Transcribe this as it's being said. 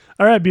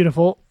All right,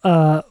 beautiful.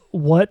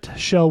 What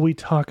shall we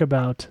talk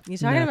about? You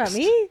talking next? about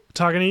me?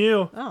 Talking to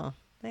you. Oh,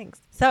 thanks.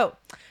 So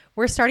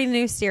we're starting a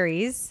new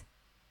series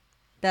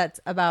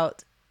that's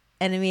about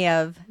enemy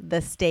of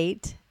the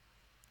state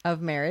of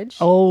marriage.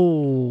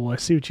 Oh, I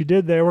see what you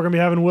did there. We're going to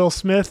be having Will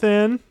Smith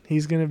in.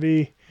 He's going to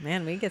be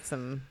Man, we get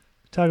some...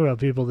 talking about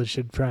people that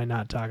should probably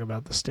not talk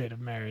about the state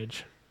of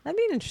marriage. That'd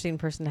be an interesting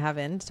person to have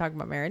in to talk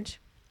about marriage.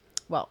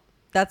 Well,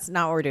 that's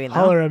not what we're doing, though.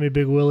 Holler at me,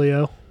 Big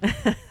Willio.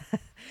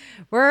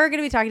 We're going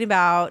to be talking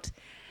about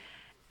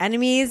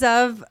enemies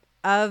of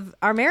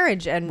our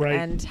marriage and Right.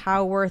 and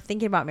how we're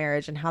thinking about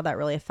marriage and how that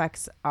really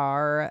affects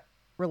our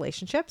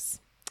relationships.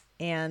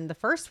 And the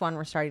first one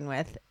we're starting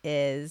with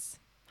is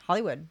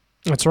Hollywood.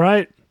 That's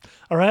right.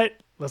 All right,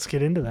 let's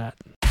get into that.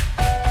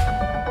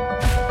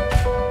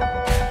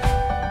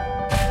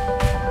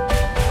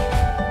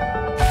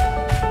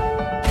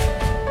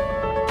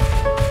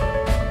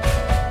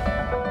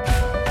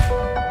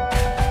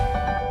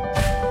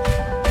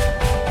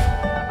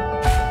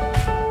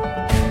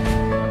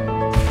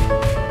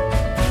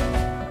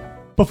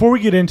 Before we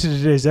get into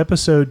today's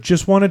episode,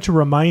 just wanted to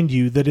remind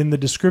you that in the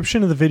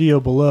description of the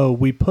video below,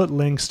 we put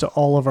links to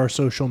all of our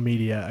social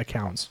media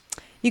accounts.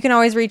 You can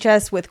always reach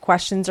us with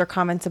questions or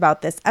comments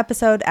about this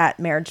episode at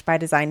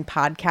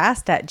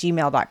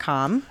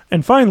marriagebydesignpodcast@gmail.com.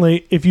 And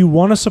finally, if you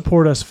want to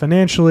support us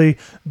financially,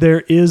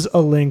 there is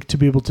a link to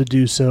be able to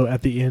do so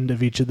at the end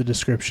of each of the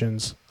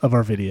descriptions of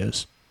our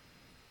videos.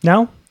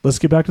 Now, let's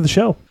get back to the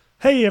show.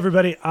 Hey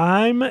everybody,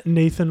 I'm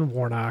Nathan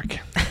Warnock.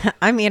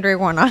 I'm Andrea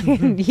Warnock.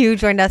 You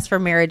joined us for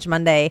Marriage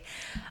Monday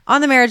on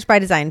the Marriage by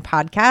Design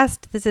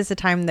podcast. This is a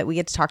time that we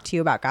get to talk to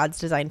you about God's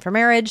design for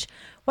marriage,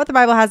 what the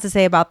Bible has to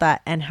say about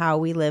that, and how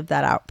we live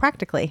that out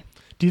practically.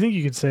 Do you think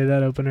you could say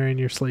that opener in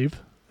your sleep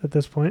at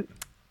this point?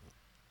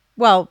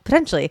 Well,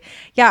 potentially.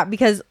 Yeah,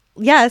 because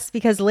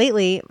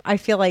lately I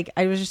feel like,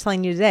 I was just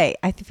telling you today,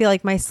 I feel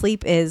like my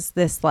sleep is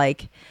this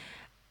like,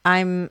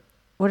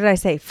 what did I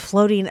say?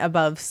 Floating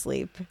above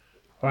sleep.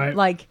 Right.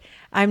 Like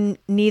I'm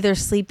neither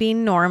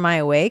sleeping nor am I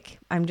awake.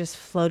 I'm just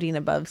floating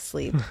above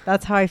sleep.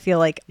 That's how I feel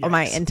like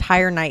my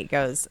entire night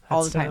goes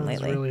all the time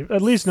lately.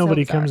 At least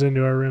nobody So comes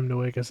into our room to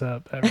wake us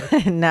up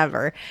ever.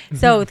 Never.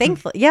 So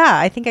thankfully, yeah,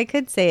 I think I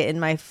could say it in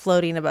my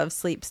floating above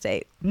sleep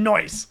state.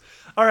 Nice.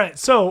 All right.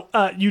 So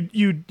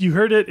you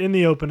heard it in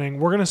the opening.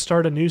 We're going to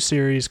start a new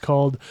series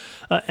called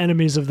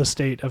Enemies of the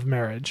State of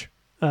Marriage.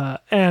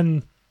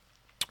 And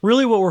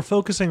really what we're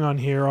focusing on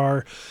here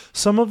are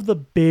some of the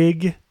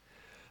big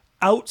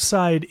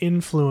outside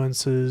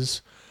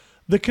influences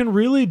that can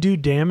really do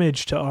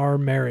damage to our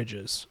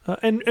marriages.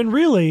 And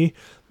really,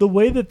 the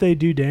way that they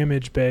do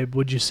damage, babe,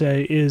 would you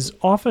say, is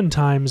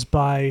oftentimes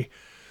by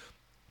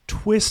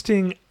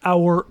twisting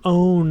our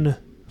own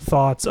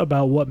thoughts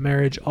about what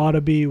marriage ought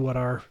to be, what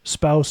our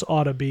spouse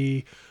ought to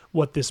be,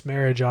 what this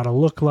marriage ought to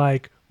look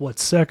like, what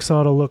sex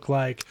ought to look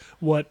like,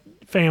 what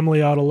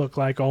family ought to look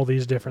like, all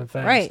these different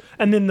things. Right.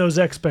 And then those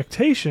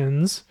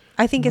expectations...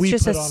 I think it's we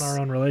just put on our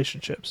own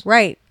relationships.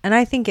 Right. And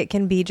I think it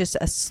can be just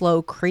a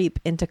slow creep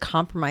into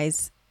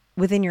compromise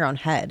within your own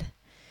head.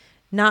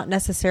 Not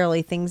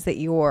necessarily things that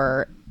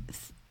you're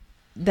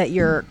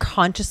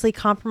consciously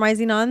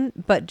compromising on,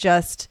 but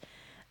just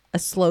a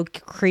slow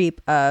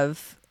creep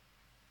of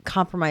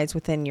compromise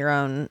within your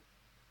own,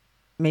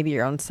 maybe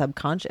your own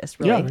subconscious,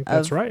 really. Yeah, I think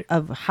that's right.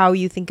 Of how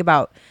you think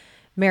about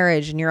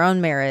marriage and your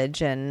own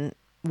marriage and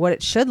what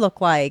it should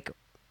look like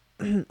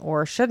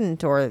or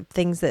shouldn't, or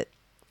things that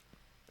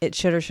it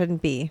should or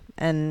shouldn't be.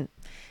 And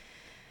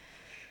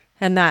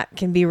that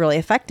can be really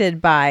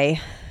affected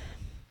by,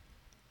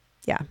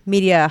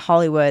 media,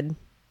 Hollywood,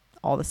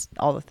 all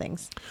the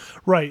things.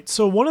 Right.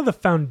 So one of the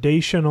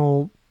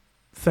foundational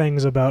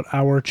things about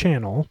our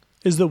channel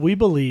is that we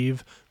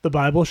believe the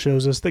Bible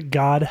shows us that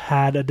God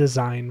had a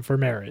design for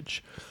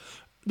marriage.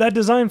 That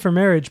design for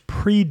marriage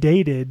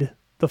predated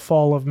the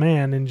fall of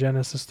man in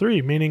Genesis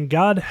 3, meaning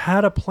God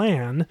had a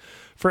plan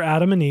for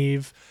Adam and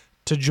Eve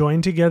to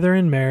join together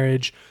in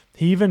marriage.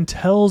 He even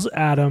tells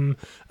Adam,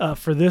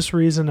 for this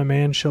reason, a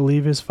man shall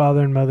leave his father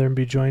and mother and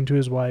be joined to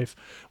his wife,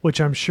 which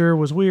I'm sure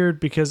was weird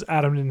because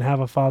Adam didn't have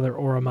a father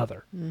or a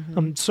mother.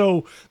 Mm-hmm.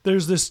 So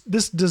there's this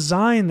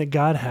design that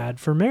God had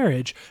for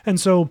marriage. And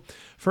so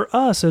for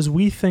us, as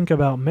we think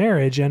about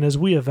marriage and as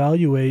we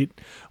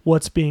evaluate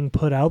what's being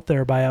put out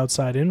there by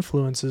outside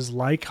influences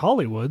like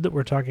Hollywood that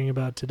we're talking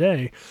about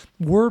today,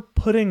 we're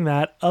putting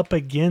that up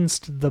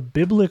against the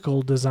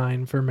biblical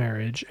design for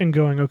marriage and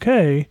going,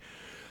 okay,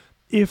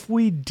 if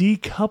we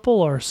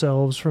decouple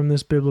ourselves from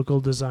this biblical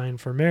design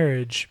for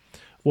marriage,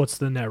 what's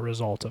the net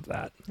result of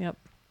that? Yep.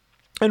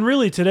 And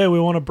really today we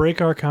want to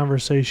break our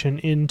conversation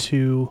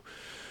into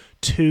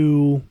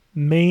two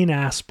main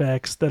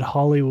aspects that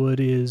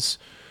Hollywood is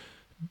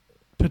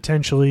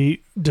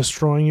potentially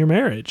destroying your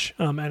marriage,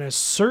 and is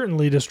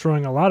certainly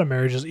destroying a lot of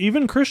marriages,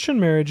 even Christian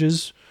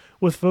marriages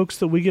with folks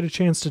that we get a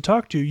chance to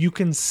talk to. You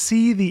can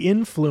see the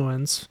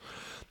influence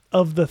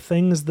of the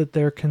things that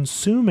they're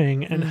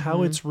consuming and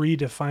how it's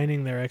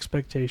redefining their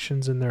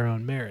expectations in their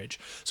own marriage.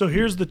 So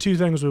here's the two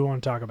things we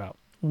want to talk about.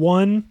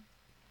 One,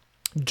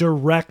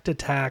 direct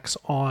attacks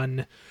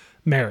on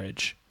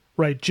marriage,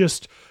 right?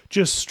 Just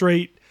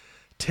straight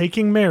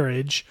taking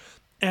marriage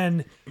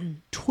and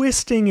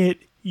twisting it,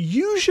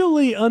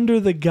 usually under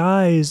the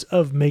guise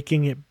of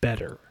making it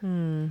better.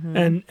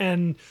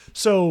 And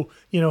so,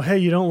 hey,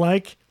 you don't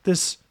like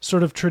this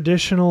sort of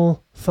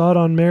traditional thought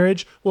on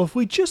marriage? Well, if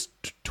we just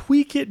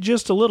tweak it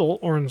just a little,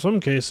 or in some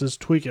cases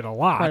tweak it a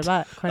lot,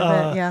 quite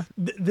a bit, yeah.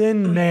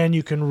 Then, man,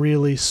 you can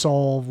really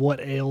solve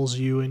what ails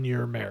you in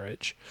your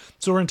marriage.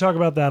 So we're going to talk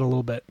about that a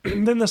little bit.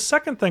 Then the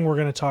second thing we're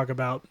going to talk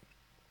about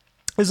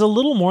is a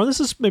little more, this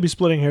is maybe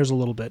splitting hairs a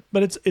little bit,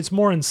 but it's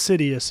more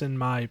insidious in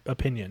my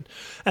opinion.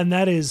 And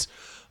that is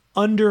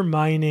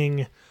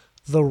undermining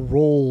the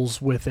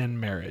roles within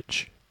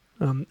marriage.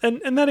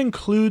 And that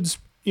includes,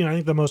 I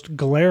think the most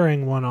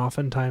glaring one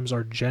oftentimes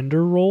are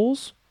gender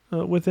roles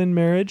within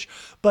marriage,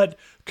 but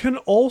can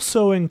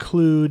also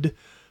include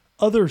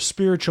other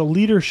spiritual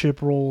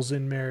leadership roles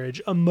in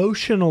marriage,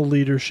 emotional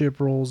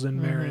leadership roles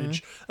in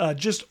marriage,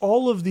 just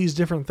all of these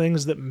different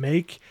things that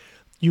make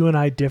you and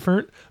I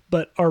different,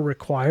 but are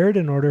required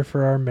in order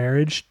for our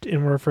marriage,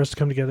 in order for us to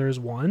come together as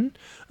one.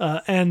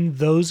 And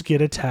those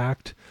get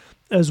attacked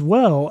as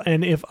well.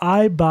 And if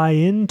I buy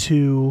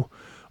into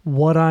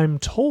what I'm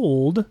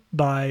told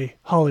by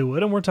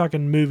Hollywood, and we're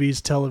talking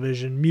movies,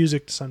 television,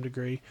 music to some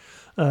degree,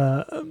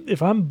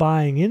 if I'm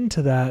buying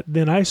into that,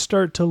 then I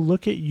start to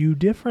look at you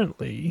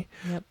differently.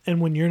 Yep.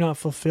 And when you're not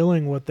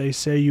fulfilling what they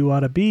say you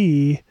ought to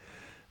be,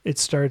 it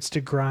starts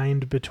to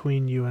grind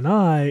between you and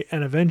I,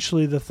 and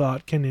eventually the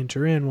thought can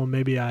enter in, well,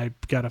 maybe I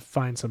got to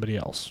find somebody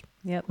else.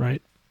 Yep.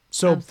 Right?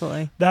 So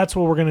Absolutely. That's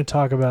what we're going to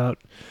talk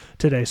about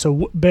today.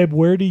 So, babe,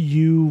 where do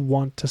you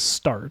want to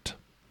start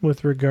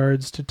with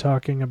regards to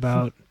talking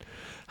about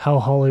how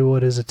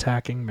Hollywood is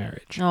attacking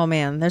marriage? Oh,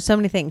 man, there's so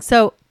many things.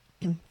 So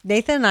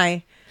Nathan and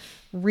I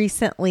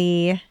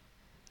recently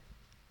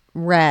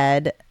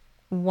read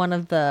one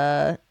of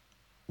the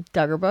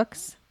Duggar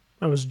books.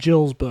 That was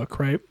Jill's book,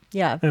 right?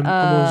 Yeah. And what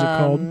was it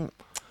called?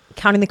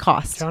 Counting the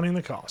Cost. Counting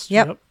the Cost.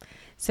 Yep.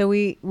 So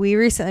we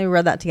recently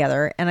read that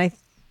together, and I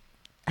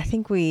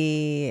think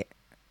we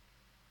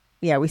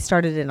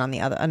started in on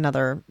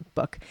another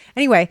book.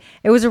 Anyway,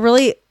 it was a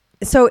really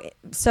so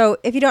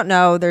if you don't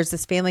know, there's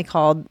this family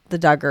called the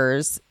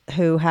Duggars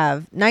who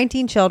have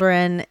 19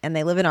 children, and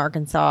they live in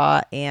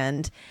Arkansas,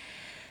 and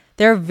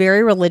they're a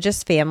very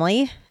religious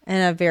family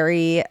and a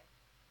very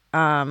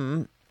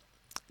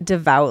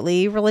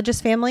devoutly religious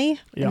family.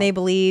 Yeah. And they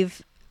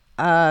believe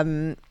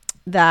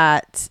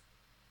that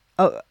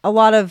a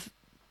lot of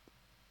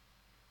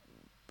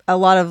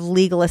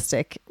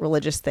legalistic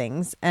religious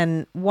things,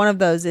 and one of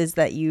those is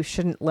that you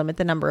shouldn't limit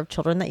the number of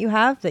children that you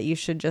have, that you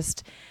should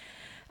just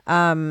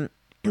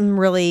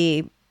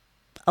really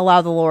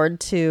allow the Lord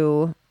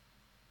to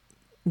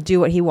do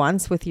what he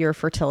wants with your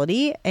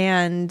fertility.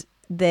 And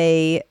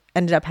they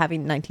ended up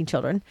having 19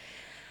 children.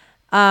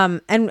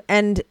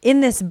 And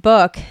in this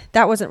book,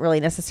 that wasn't really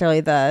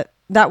necessarily that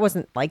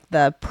wasn't like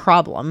the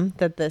problem,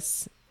 that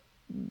this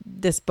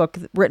book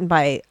written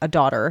by a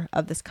daughter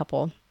of this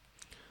couple,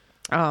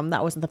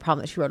 that wasn't the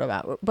problem that she wrote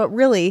about. But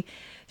really,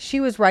 she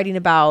was writing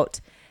about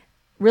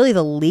really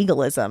the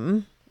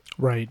legalism,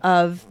 right,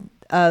 of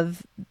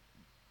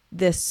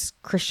this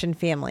Christian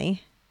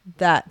family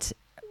that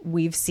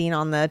we've seen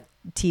on the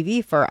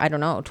TV for,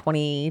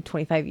 20,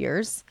 25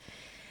 years.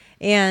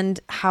 And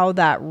how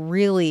that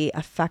really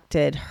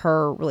affected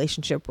her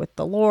relationship with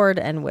the Lord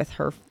and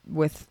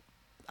with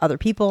other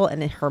people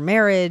and in her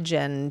marriage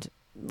and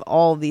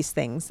all of these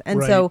things. And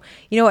right. So,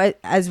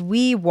 as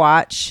we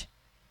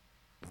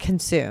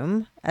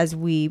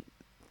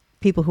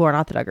people who are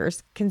not the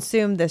Duggars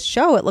consume this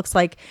show, it looks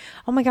like,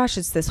 oh my gosh,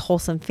 it's this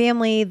wholesome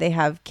family. They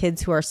have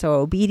kids who are so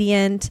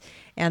obedient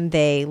and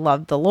they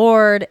love the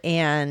Lord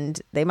and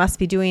they must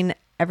be doing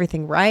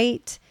everything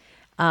right.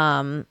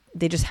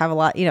 They just have a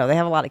lot, they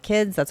have a lot of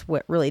kids. That's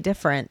what really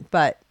different,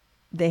 but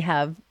they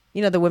have,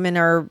 the women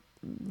are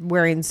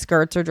wearing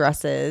skirts or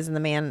dresses and the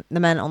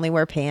men only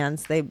wear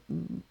pants. They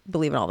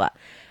believe in all that.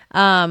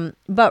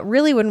 But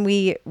really when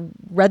we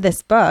read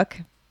this book,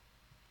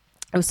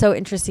 it was so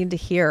interesting to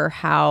hear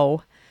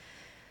how,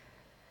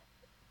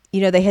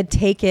 they had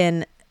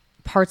taken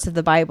parts of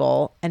the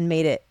Bible and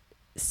made it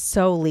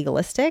so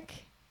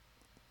legalistic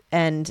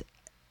and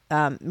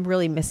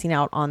really missing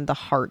out on the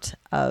heart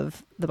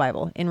of the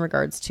Bible in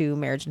regards to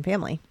marriage and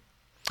family.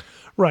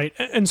 Right.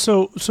 And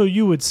so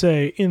you would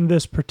say in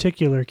this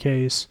particular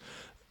case,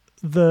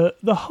 the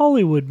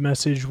Hollywood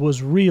message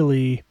was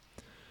really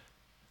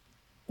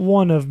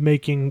one of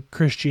making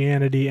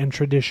Christianity and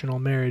traditional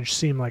marriage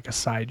seem like a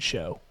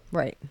sideshow.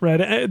 Right. Right.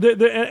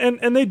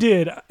 And they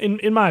did,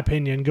 in my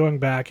opinion, going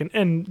back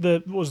and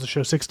what was the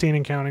show, 16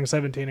 and counting,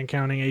 17 and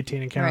counting,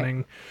 18 and counting,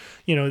 right.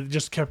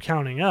 Just kept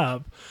counting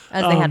up.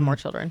 As they had more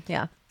children.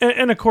 Yeah.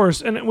 And of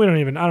course, and I'm not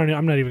even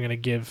going to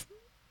give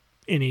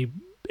any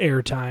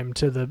airtime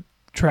to the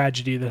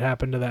tragedy that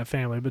happened to that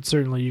family, but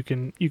certainly you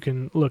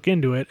can look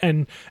into it.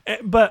 And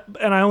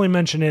I only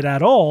mention it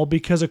at all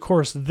because of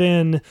course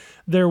then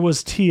there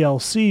was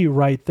TLC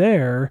right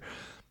there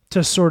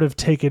to sort of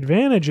take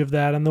advantage of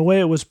that. And the way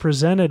it was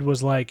presented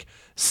was like,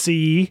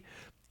 see,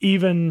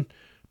 even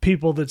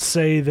people that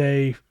say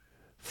they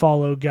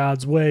follow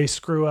God's way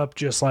screw up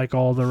just like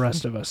all the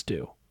rest of us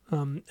do.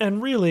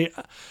 And really,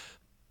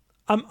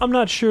 I'm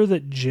not sure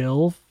that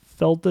Jill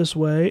felt this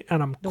way,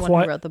 and I'm the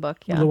one who wrote the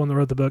book, the one that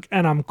wrote the book,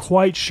 and I'm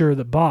quite sure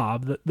that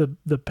Bob,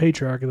 the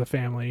patriarch of the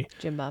family,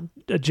 Jim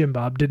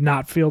Bob, did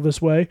not feel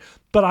this way.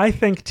 But I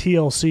think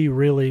TLC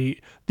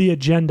really, the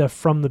agenda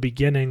from the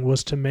beginning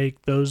was to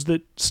make those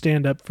that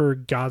stand up for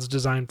God's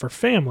design for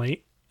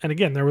family. And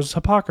again, there was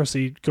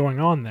hypocrisy going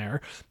on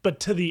there,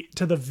 but to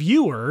the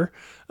viewer,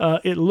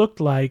 it looked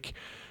like,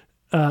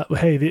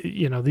 hey,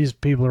 these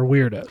people are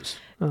weirdos.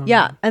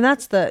 And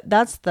that's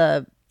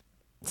the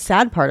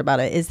sad part about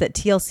it, is that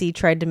TLC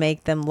tried to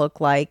make them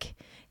look like,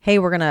 hey,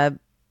 we're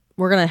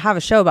gonna have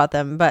a show about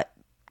them, but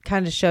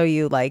kind of show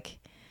you like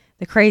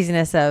the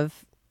craziness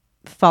of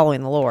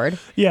following the Lord.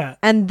 Yeah,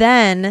 and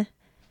then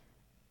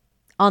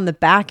on the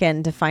back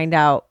end to find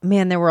out,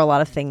 man, there were a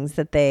lot of things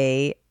that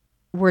they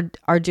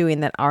are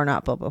doing that are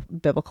not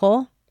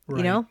biblical,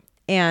 right.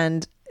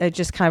 And it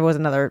just kind of was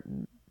another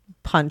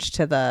punch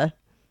to the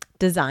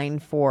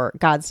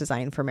God's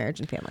design for marriage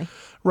and family.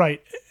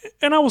 Right.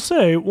 And I will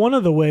say one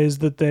of the ways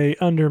that they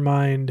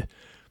undermined.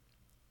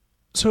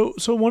 So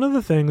one of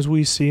the things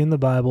we see in the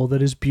Bible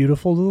that is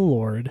beautiful to the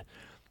Lord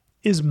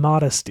is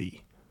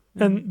modesty.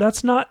 Mm-hmm. And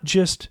that's not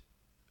just,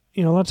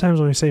 a lot of times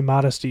when we say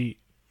modesty,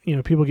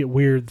 people get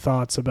weird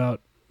thoughts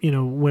about,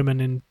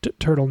 women in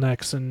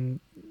turtlenecks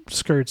and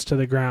skirts to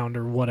the ground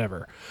or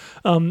whatever.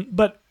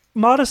 But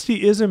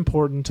modesty is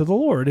important to the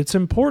Lord. It's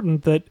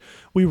important that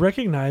we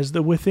recognize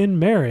that within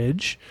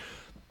marriage,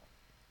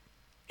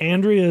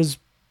 Andrea's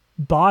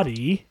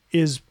body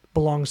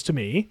belongs to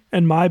me,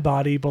 and my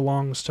body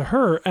belongs to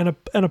her, and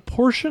a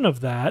portion of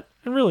that,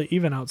 and really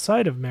even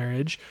outside of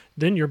marriage,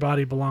 then your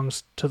body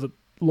belongs to the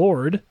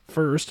Lord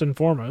first and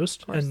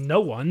foremost, and no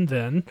one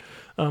then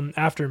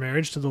after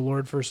marriage to the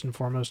Lord first and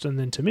foremost, and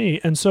then to me.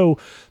 And so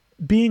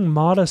being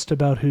modest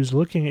about who's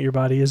looking at your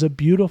body is a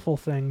beautiful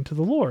thing to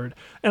the Lord.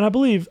 And I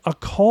believe a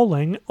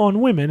calling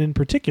on women in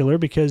particular,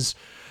 because,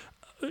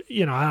 I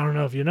don't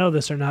know if you know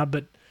this or not,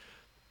 but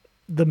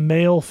the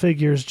male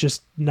figure is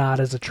just not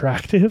as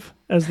attractive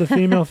as the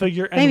female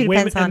figure. And maybe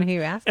depends on who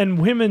you ask. And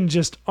women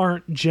just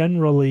aren't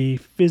generally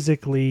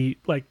physically,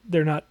 like,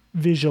 they're not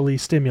visually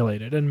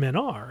stimulated, and men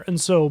are. And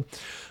so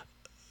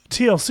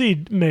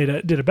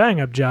TLC did a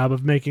bang up job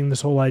of making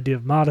this whole idea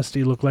of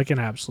modesty look like an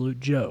absolute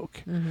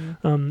joke.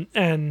 Mm-hmm.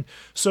 And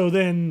so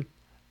then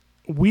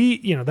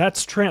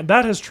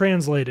that has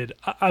translated,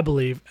 I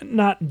believe,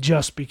 not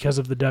just because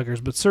of the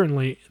Duggars, but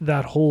certainly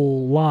that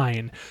whole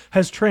line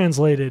has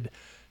translated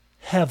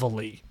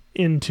heavily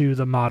into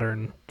the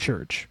modern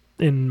church,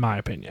 in my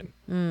opinion.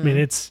 I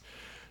mean,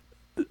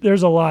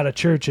 there's a lot of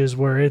churches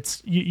where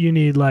you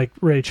need like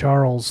Ray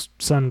Charles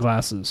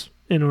sunglasses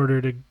in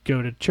order to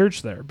go to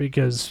church there,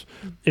 because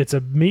it's a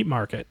meat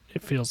market,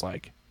 it feels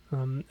like.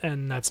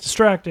 And that's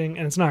distracting,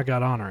 and it's not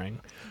God honoring.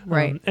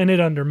 Right. And it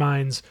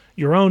undermines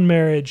your own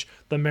marriage,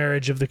 the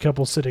marriage of the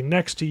couple sitting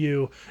next to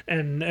you,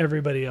 and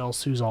everybody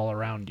else who's all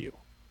around you.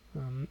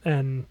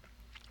 And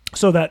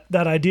so that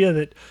idea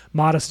that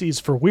modesty is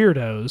for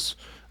weirdos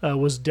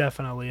was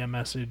definitely a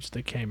message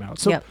that came out.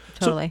 So, yep,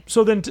 totally.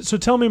 So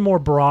tell me more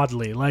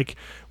broadly, like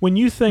when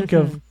you think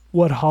of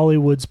what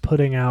Hollywood's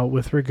putting out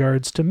with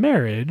regards to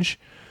marriage,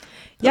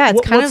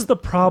 what's the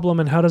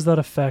problem, and how does that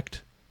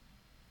affect?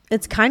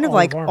 It's kind of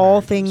like all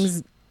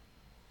things,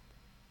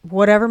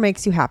 whatever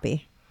makes you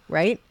happy,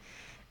 right?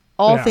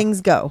 All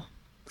things go.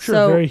 Sure,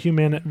 so, very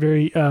humanistic,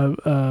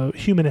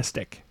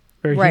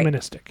 very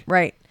humanistic.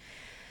 Right.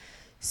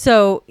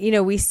 So,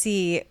 we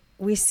see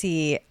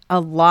a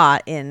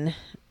lot in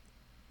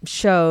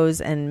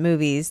shows and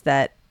movies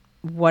that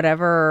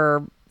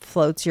whatever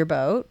floats your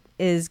boat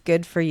is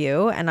good for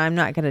you, and I'm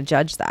not going to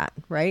judge that,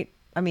 right?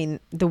 I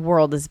mean, the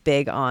world is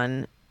big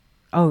on,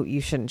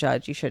 you shouldn't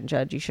judge, you shouldn't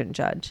judge, you shouldn't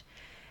judge.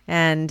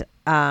 And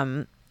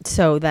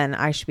so then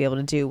I should be able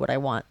to do what I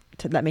want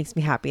that makes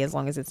me happy, as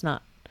long as it's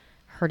not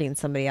hurting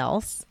somebody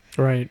else.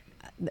 Right.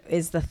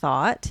 Is the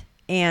thought.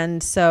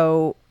 And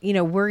so,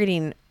 we're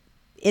getting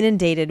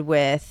inundated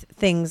with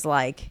things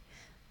like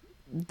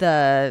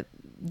the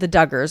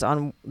Duggars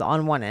on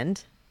one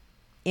end,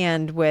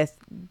 and with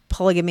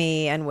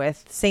polygamy, and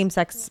with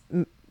same-sex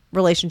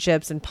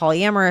relationships and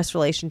polyamorous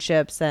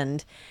relationships,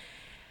 and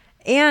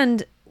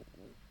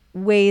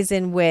ways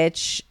in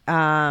which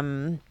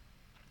love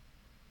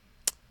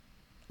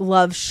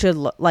should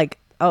look like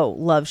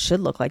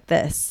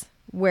this,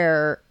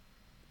 where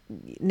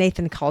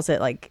Nathan calls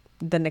it like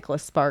the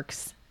Nicholas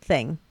Sparks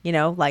thing,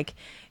 like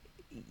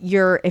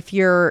if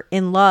you're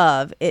in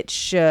love, it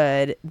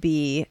should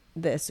be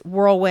this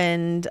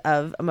whirlwind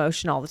of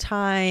emotion all the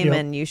time. Yep.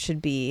 And you should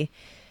be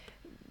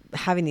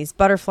having these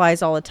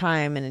butterflies all the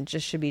time, and it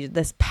just should be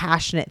this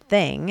passionate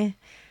thing.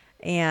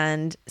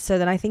 And so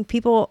then I think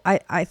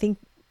I think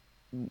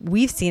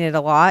we've seen it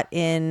a lot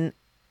in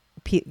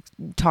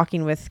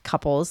talking with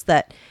couples,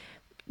 that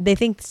they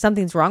think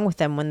something's wrong with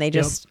them when they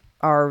just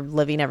are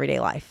living everyday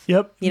life.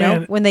 Yep. You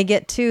know, when they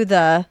get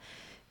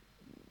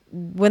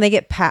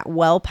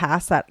well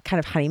past that kind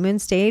of honeymoon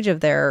stage of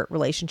their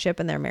relationship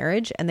and their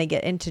marriage, and they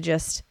get into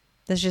this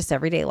just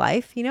everyday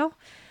life, you know,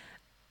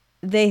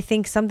 they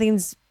think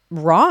something's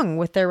wrong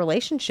with their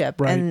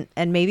relationship. Right.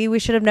 And maybe we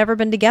should have never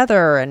been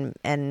together,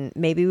 and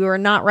maybe we were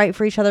not right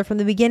for each other from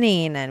the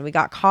beginning, and we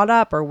got caught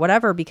up or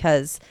whatever,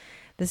 because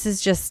this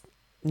is just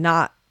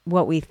not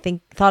what we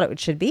thought it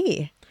should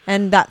be.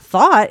 And that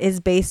thought is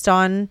based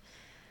on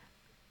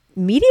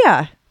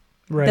media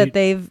that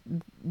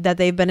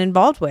they've been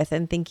involved with,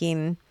 and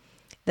thinking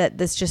that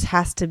this just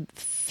has to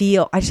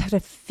feel, I just have to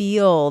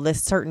feel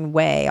this certain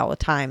way all the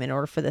time in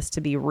order for this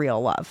to be real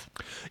love.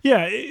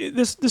 Yeah.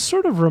 This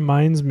sort of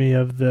reminds me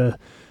of the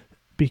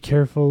be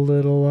careful,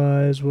 little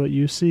eyes, what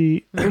you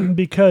see,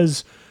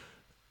 because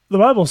the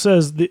Bible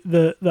says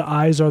the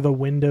eyes are the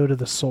window to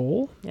the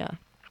soul. Yeah.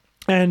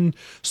 And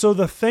so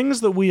the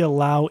things that we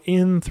allow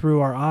in through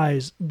our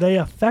eyes, they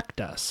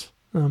affect us.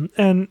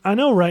 And I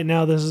know right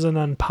now this is an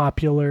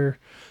unpopular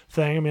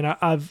thing. I mean,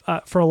 I've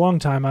for a long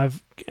time,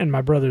 and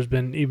my brother's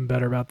been even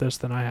better about this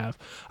than I have.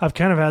 I've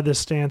kind of had this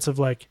stance of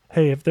like,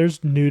 hey, if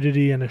there's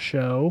nudity in a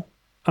show,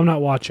 I'm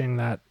not watching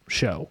that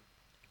show.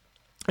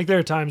 Like there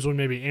are times when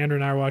maybe Andrew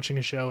and I are watching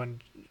a show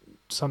and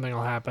something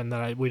will happen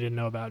that we didn't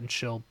know about,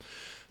 and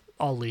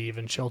I'll leave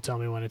and she'll tell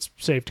me when it's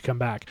safe to come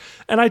back.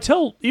 And I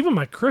tell even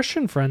my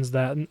Christian friends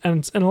that,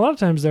 and a lot of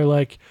times they're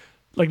like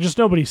just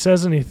nobody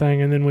says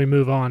anything, and then we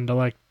move on to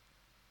like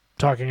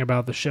talking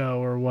about the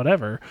show or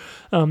whatever.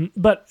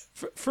 But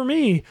for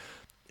me,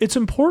 it's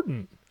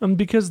important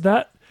because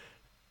that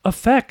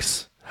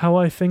affects how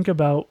I think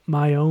about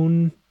my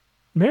own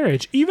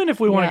marriage. Even if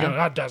we want to go,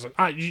 that doesn't,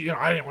 I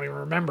didn't even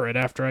remember it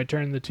after I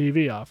turned the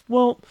TV off.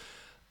 Well,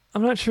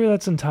 I'm not sure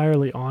that's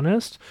entirely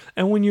honest.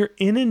 And when you're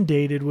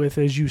inundated with,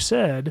 as you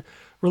said,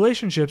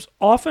 relationships,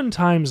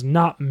 oftentimes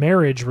not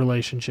marriage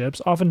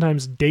relationships,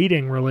 oftentimes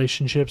dating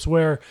relationships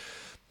where,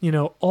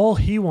 all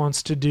he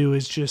wants to do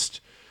is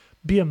just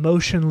be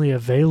emotionally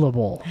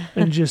available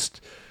and just,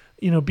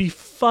 be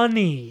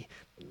funny,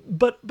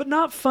 but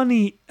not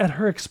funny at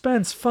her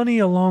expense, funny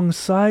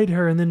alongside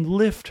her, and then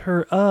lift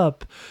her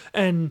up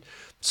and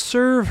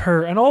serve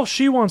her. And all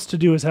she wants to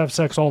do is have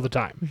sex all the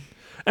time.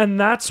 And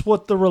that's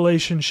what the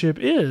relationship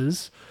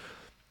is,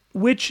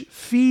 which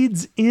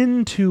feeds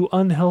into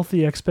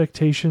unhealthy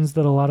expectations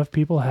that a lot of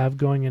people have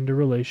going into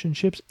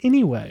relationships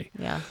anyway.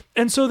 Yeah.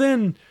 And so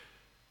then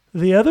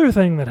the other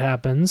thing that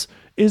happens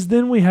is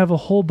then we have a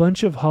whole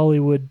bunch of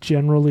Hollywood,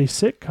 generally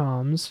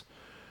sitcoms,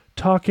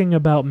 talking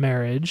about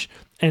marriage.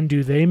 And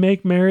do they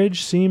make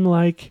marriage seem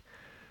like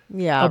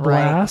a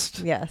blast?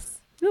 Right. Yes.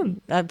 No.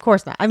 Of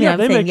course not. I mean, I'm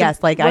saying yes,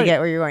 I get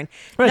where you're going.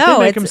 Right. No,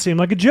 they make them seem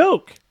like a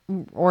joke.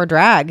 Or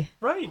drag.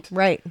 Right.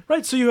 Right.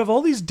 Right. So you have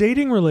all these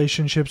dating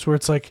relationships where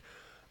it's like,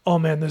 oh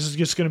man, this is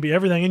just going to be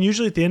everything. And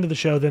usually at the end of the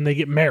show, then they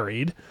get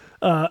married.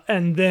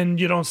 And then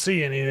you don't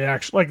see any of the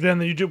action. Like then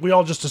we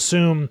all just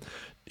assume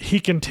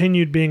he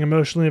continued being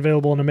emotionally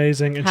available and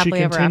amazing, and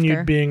Happily she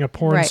continued being a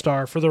porn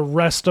star for the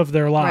rest of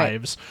their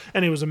lives. Right.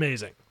 And it was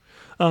amazing.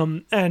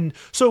 And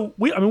so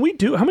we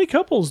do, how many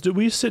couples do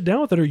we sit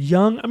down with that are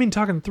young? I mean,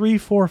 talking 3,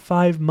 4,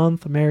 5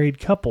 month married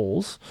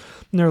couples.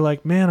 And they're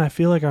like, man, I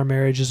feel like our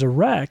marriage is a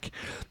wreck.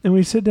 And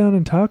we sit down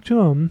and talk to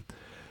them.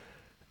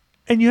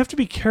 And you have to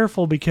be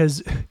careful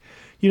because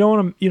you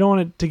don't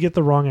want it to get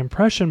the wrong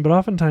impression, but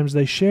oftentimes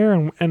they share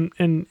and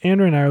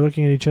Andrew and I are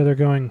looking at each other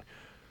going,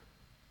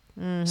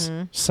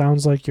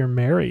 sounds like you're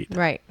married.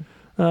 Right.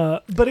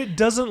 But it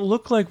doesn't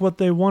look like what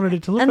they wanted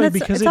it to look like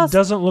because it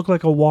doesn't look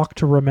like a walk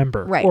to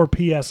remember or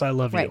P.S. I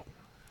love you.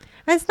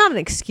 And it's not an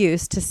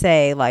excuse to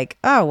say like,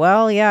 oh,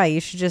 well, yeah, you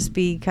should just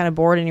be kind of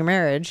bored in your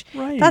marriage.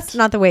 Right. That's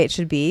not the way it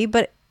should be.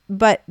 But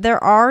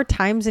there are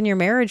times in your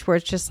marriage where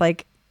it's just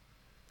like,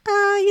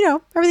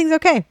 everything's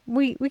okay.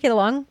 We get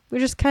along. We're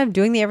just kind of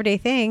doing the everyday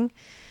thing.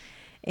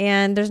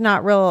 And there's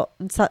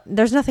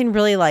nothing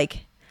really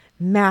like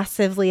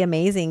massively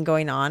amazing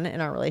going on in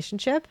our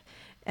relationship.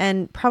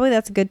 And probably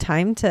that's a good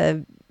time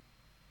to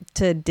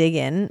dig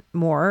in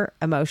more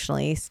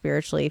emotionally,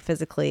 spiritually,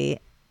 physically,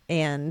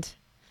 and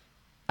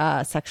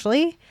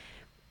sexually.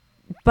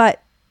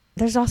 But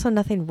there's also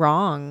nothing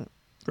wrong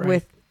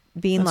with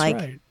being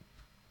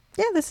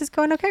yeah, this is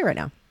going okay right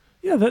now.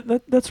 Yeah,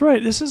 that's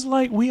right. This is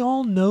like, we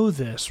all know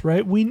this,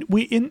 right? We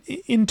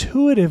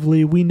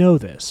intuitively, we know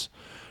this,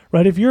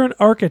 right? If you're an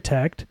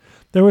architect,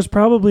 there was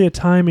probably a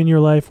time in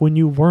your life when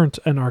you weren't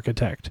an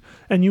architect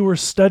and you were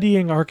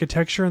studying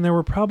architecture, and there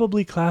were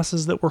probably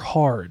classes that were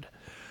hard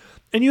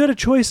and you had a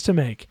choice to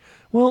make.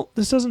 Well,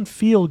 this doesn't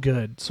feel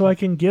good, so I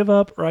can give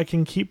up or I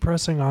can keep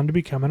pressing on to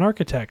become an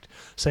architect.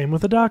 Same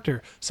with a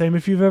doctor. Same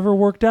if you've ever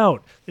worked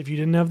out. If you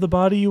didn't have the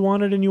body you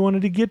wanted and you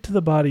wanted to get to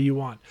the body you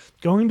want.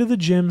 Going to the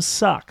gym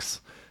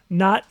sucks.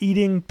 Not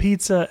eating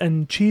pizza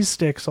and cheese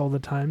sticks all the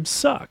time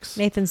sucks.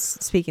 Nathan's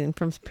speaking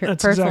from personal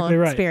exactly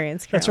right.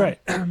 experience. That's right.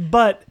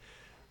 But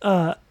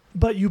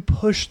you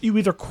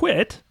either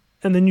quit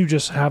and then you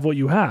just have what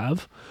you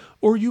have,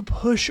 or you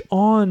push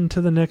on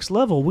to the next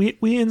level. We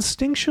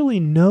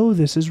instinctually know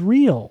this is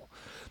real.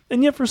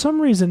 And yet for some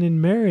reason in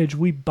marriage,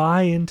 we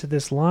buy into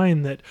this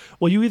line that,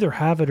 well, you either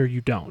have it or you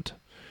don't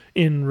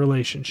in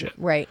relationship.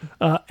 Right.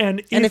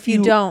 And if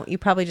you don't, you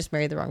probably just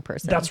married the wrong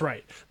person. That's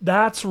right.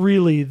 That's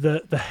really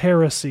the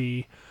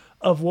heresy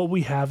of what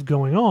we have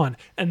going on.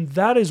 And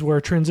that is where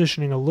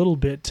transitioning a little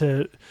bit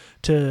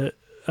to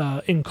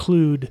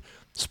include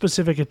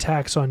specific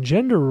attacks on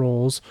gender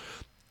roles.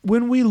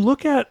 When we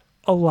look at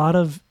a lot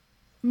of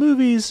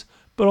movies,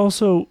 but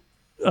also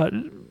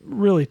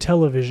really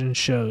television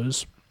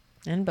shows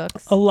and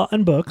books,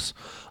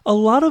 a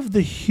lot of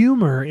the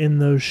humor in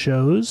those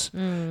shows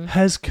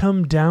has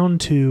come down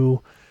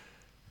to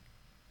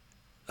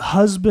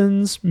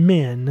husbands,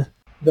 men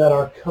that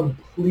are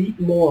complete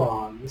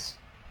morons,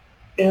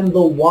 and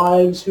the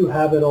wives who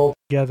have it all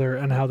together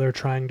and how they're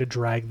trying to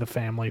drag the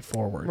family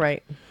forward.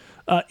 Right.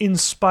 In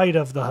spite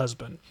of the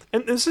husband.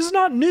 And this is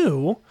not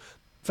new.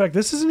 In fact,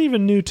 this isn't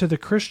even new to the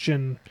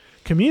Christian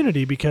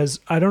community, because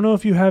I don't know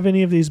if you have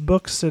any of these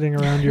books sitting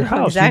around your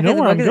house. Exactly, you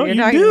know where I'm going.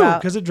 You do, about.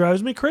 Because it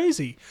drives me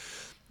crazy.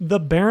 The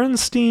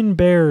Berenstain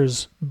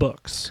Bears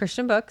books.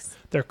 Christian books.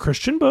 They're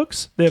Christian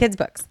books. They have kids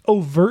books.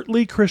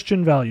 Overtly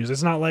Christian values.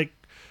 It's not like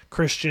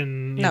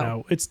Christian, you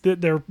know, it's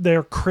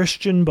they're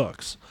Christian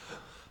books.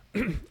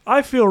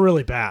 I feel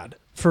really bad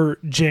for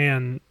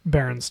Jan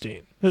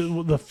Berenstain,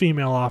 the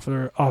female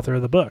author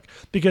of the book,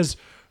 because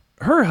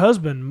her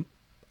husband,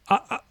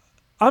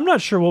 I'm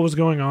not sure what was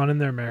going on in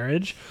their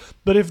marriage,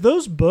 but if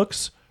those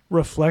books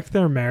reflect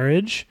their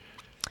marriage,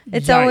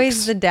 it's yikes.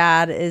 always the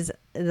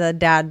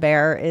dad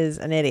bear is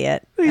an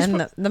idiot,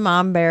 and the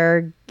mom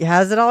bear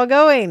has it all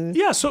going.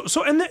 Yeah.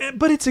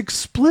 But it's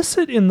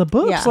explicit in the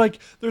books. Yeah. Like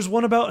there's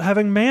one about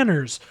having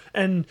manners,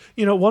 and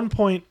at one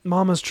point,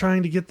 Mama's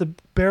trying to get the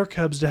bear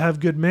cubs to have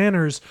good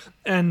manners,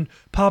 and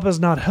Papa's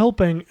not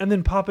helping, and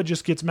then Papa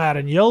just gets mad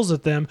and yells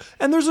at them.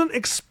 And there's an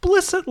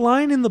explicit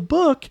line in the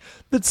book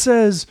that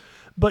says,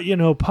 "But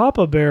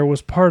Papa Bear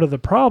was part of the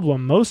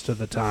problem most of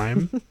the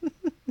time."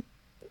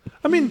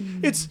 I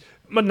mean,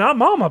 but not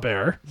Mama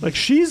Bear. Like,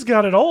 she's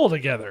got it all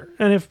together.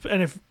 And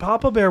if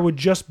Papa Bear would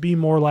just be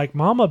more like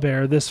Mama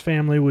Bear, this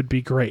family would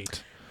be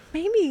great.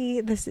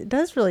 Maybe this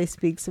does really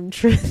speak some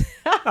truth.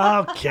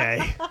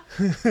 Okay.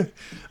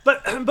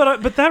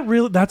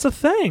 but that's a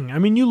thing. I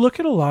mean, you look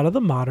at a lot of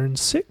the modern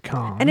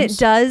sitcoms. And it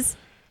does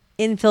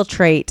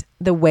infiltrate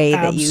the way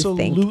that you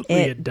think. Absolutely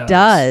it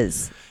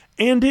does.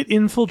 And it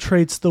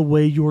infiltrates the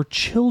way your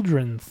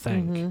children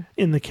think,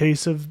 in the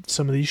case of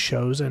some of these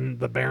shows and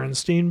the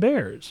Berenstain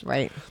Bears.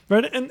 Right.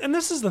 And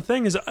this is the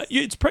thing, is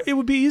it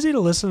would be easy to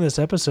listen to this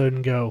episode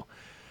and go,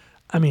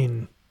 I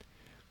mean,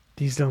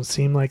 these don't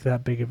seem like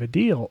that big of a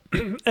deal.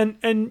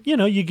 and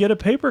you get a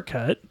paper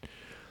cut,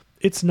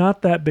 it's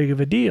not that big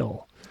of a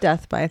deal.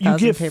 Death by 1,000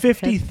 You get paper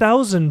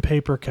 50,000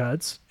 paper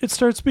cuts, it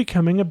starts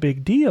becoming a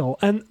big deal.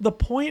 And the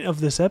point of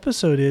this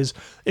episode is,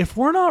 if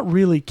we're not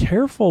really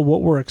careful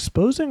what we're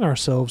exposing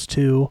ourselves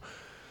to,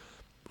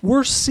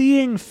 we're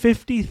seeing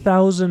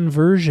 50,000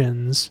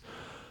 versions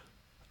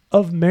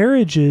of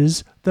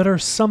marriages that are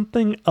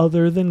something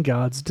other than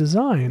God's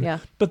design. Yeah.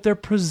 But they're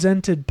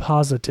presented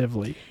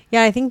positively.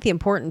 Yeah, I think the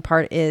important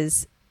part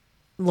is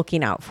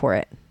looking out for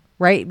it,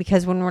 right?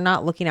 Because when we're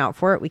not looking out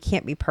for it, we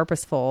can't be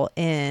purposeful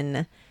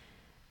in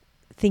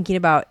thinking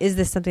about, is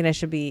this something I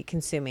should be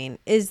consuming?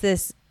 Is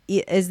this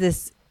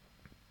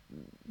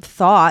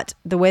thought,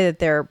 the way that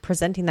they're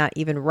presenting that,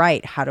 even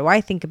right? How do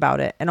I think about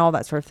it? And all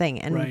that sort of thing.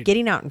 And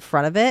getting out in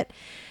front of it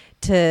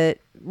to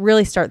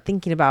really start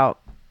thinking about,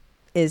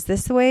 is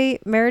this the way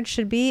marriage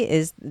should be?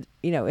 Is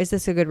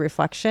this a good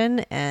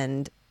reflection?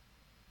 And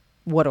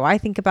what do I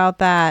think about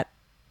that?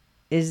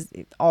 Is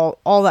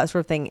all that sort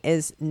of thing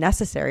is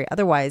necessary.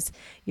 Otherwise,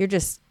 you're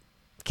just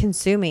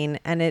consuming,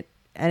 and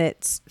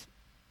it's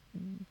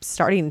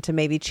starting to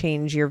maybe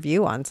change your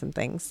view on some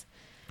things,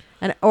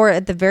 or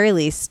at the very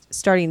least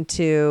starting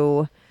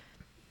to,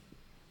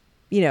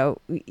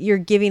 you're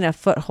giving a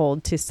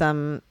foothold to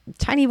some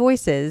tiny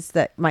voices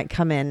that might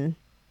come in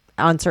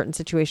on certain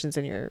situations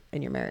in your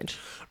marriage.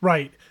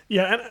 Right.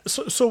 Yeah. And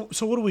so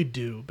what do we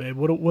do, babe?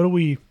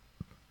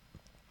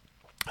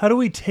 How do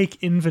we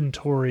take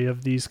inventory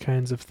of these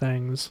kinds of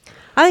things?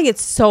 I think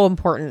it's so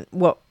important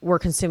what we're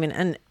consuming,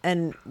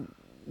 and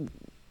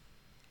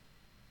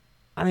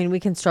I mean, we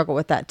can struggle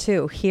with that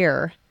too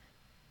here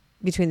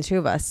between the two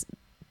of us,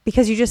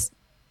 because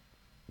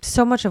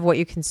so much of what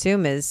you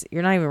consume is,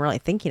 you're not even really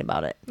thinking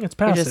about it. It's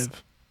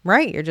passive.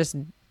 You're just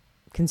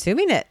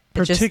consuming it.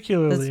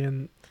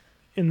 Particularly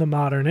in the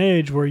modern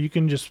age, where you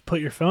can just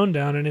put your phone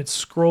down and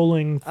it's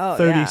scrolling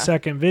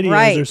 30-second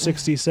videos or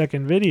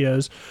 60-second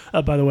videos.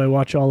 By the way,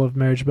 watch all of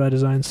Marriage by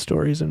Design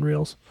stories and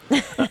reels.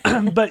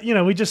 But,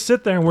 we just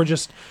sit there and we're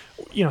just,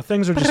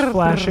 things are just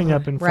flashing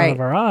up in front of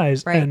our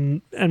eyes. Right.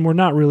 And we're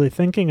not really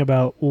thinking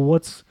about, well,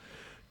 what's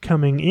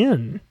coming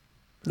in.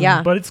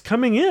 Yeah. But it's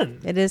coming in.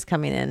 It is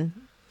coming in.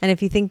 And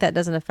if you think that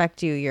doesn't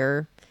affect you,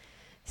 you're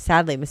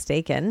sadly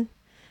mistaken.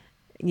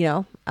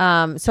 So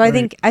I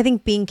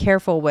think being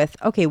careful with,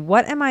 okay,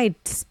 what am I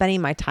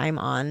spending my time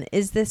on?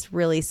 Is this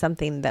really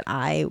something that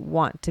I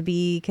want to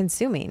be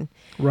consuming?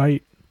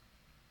 Right.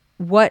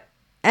 What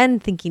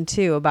and thinking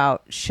too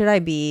about, should I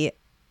be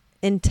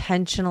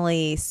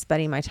intentionally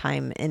spending my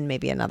time in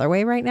maybe another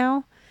way right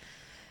now?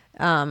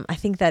 I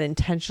think that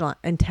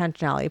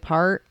intentionality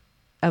part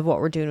of what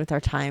we're doing with our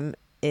time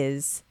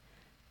is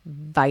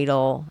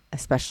vital,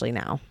 especially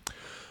now.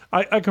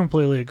 I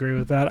completely agree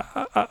with that.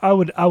 I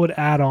would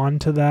add on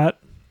to that.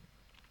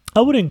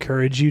 I would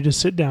encourage you to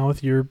sit down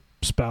with your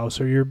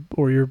spouse or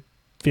your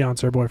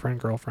fiance or boyfriend,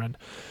 girlfriend,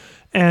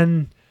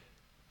 and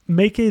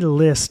make a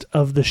list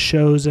of the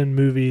shows and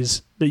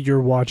movies that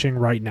you're watching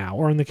right now,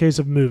 or in the case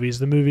of movies,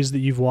 the movies that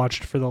you've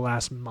watched for the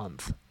last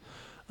month.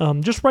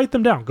 Just write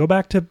them down. Go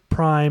back to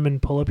Prime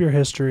and pull up your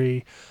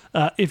history.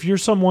 If you're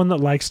someone that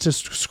likes to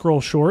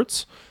scroll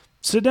shorts,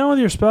 sit down with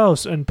your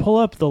spouse and pull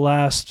up the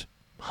last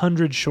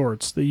 100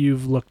 shorts that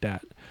you've looked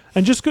at.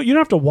 And just go. You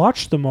don't have to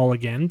watch them all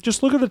again.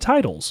 Just look at the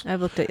titles.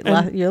 I've looked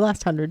at your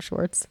last 100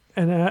 shorts.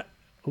 And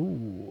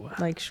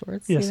like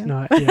shorts. Yes, you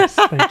know? yes.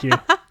 Thank you.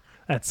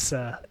 That's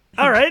all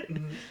right.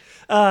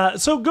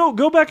 So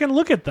go back and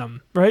look at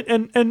them, right?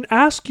 And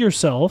ask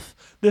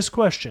yourself this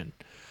question: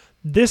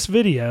 this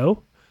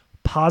video,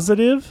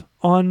 positive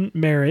on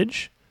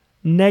marriage,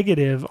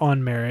 negative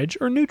on marriage,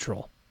 or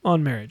neutral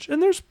on marriage?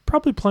 And there's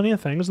probably plenty of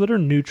things that are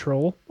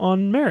neutral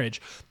on marriage,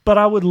 but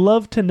I would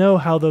love to know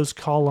how those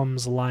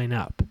columns line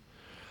up.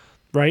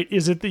 Right?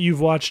 Is it that you've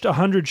watched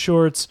 100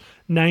 shorts,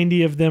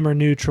 90 of them are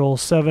neutral,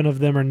 7 of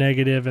them are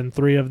negative, and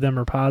 3 of them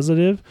are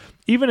positive?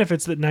 Even if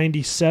it's that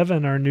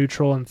 97 are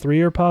neutral and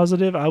 3 are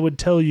positive, I would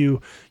tell you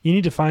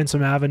need to find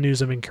some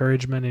avenues of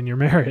encouragement in your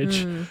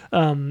marriage,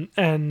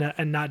 and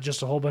not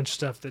just a whole bunch of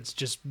stuff that's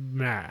just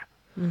meh.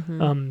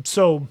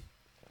 So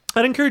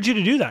I'd encourage you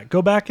to do that.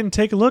 Go back and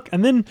take a look,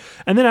 and then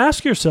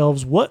ask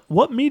yourselves,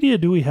 what media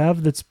do we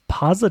have that's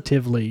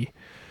positively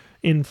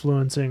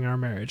influencing our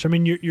marriage? I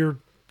mean,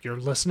 you're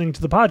listening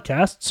to the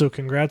podcast, so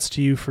congrats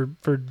to you for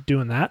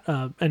doing that.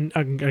 And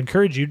I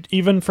encourage you,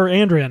 even for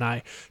Andrea and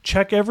I,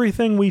 check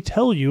everything we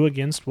tell you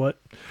against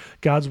what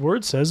God's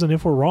word says. And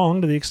if we're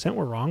wrong, to the extent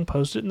we're wrong,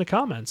 post it in the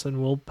comments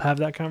and we'll have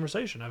that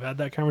conversation. I've had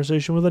that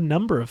conversation with a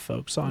number of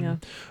folks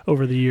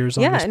over the years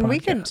on this podcast. Yeah, and we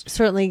could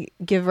certainly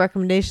give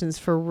recommendations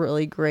for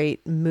really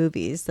great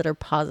movies that are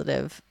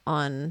positive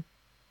on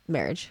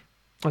marriage.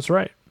 That's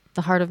right.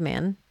 The Heart of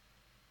Man.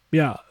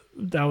 Yeah,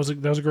 that was a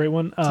great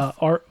one.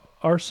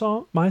 Our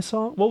song, my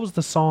song. What was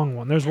the song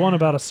one? There's one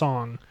about a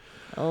song.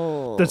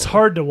 Oh, that's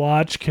hard to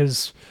watch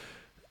because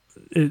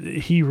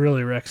he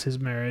really wrecks his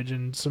marriage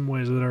in some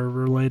ways that are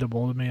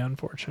relatable to me.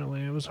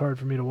 Unfortunately, it was hard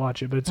for me to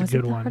watch it, but it's a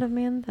good one. Heart of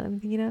Man that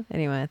I'm thinking of.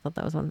 Anyway, I thought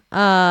that was one.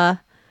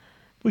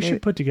 We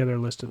should put together a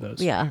list of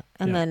those. Yeah,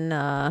 and then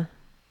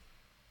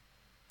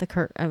the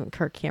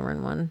Kirk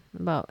Cameron one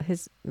about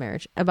his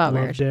marriage. About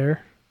Love marriage.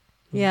 Dare.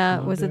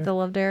 Yeah, was it the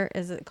Love Dare?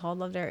 Is it called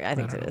Love Dare? I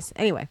think it is.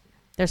 Anyway.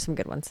 There's some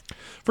good ones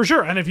for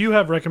sure. And if you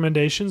have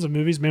recommendations of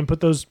movies, man, put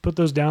those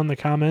down in the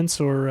comments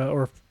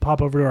or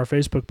pop over to our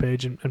Facebook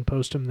page and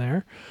post them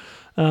there.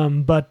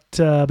 But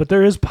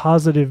there is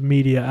positive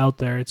media out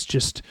there.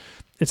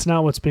 It's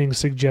not what's being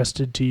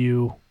suggested to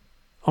you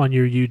on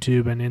your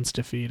YouTube and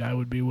Insta feed. I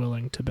would be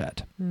willing to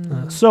bet.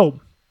 So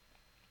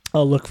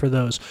I'll look for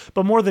those.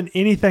 But more than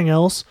anything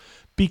else,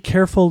 be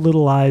careful,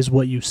 little eyes,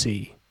 what you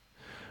see.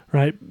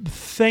 Right?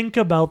 Think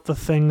about the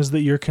things that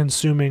you're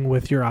consuming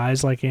with your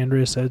eyes, like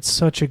Andrea said.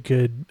 Such a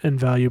good and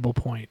valuable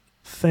point.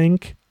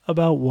 Think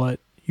about what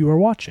you are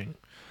watching.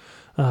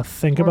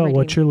 Think about reading.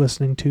 What you're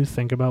listening to.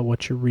 Think about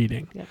what you're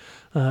reading.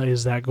 Yeah.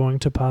 Is that going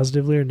to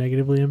positively or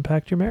negatively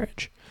impact your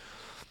marriage?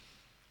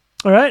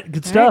 All right.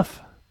 Good stuff.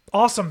 Right.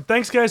 Awesome.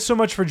 Thanks, guys, so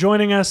much for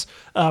joining us.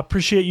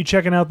 Appreciate you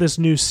checking out this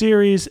new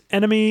series,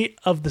 Enemy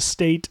of the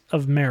State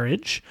of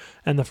Marriage.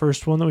 And the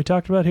first one that we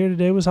talked about here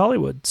today was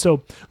Hollywood.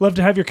 So love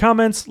to have your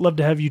comments. Love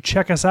to have you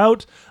check us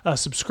out.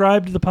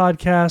 Subscribe to the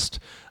podcast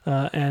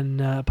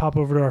and pop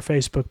over to our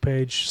Facebook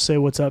page. Say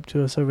what's up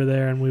to us over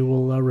there, and we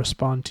will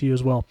respond to you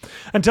as well.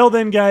 Until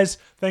then, guys,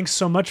 thanks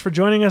so much for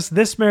joining us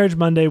this Marriage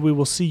Monday. We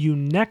will see you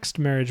next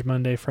Marriage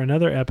Monday for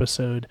another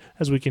episode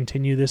as we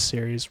continue this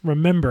series.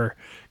 Remember,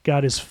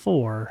 God is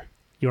for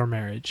your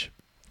marriage.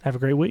 Have a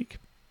great week.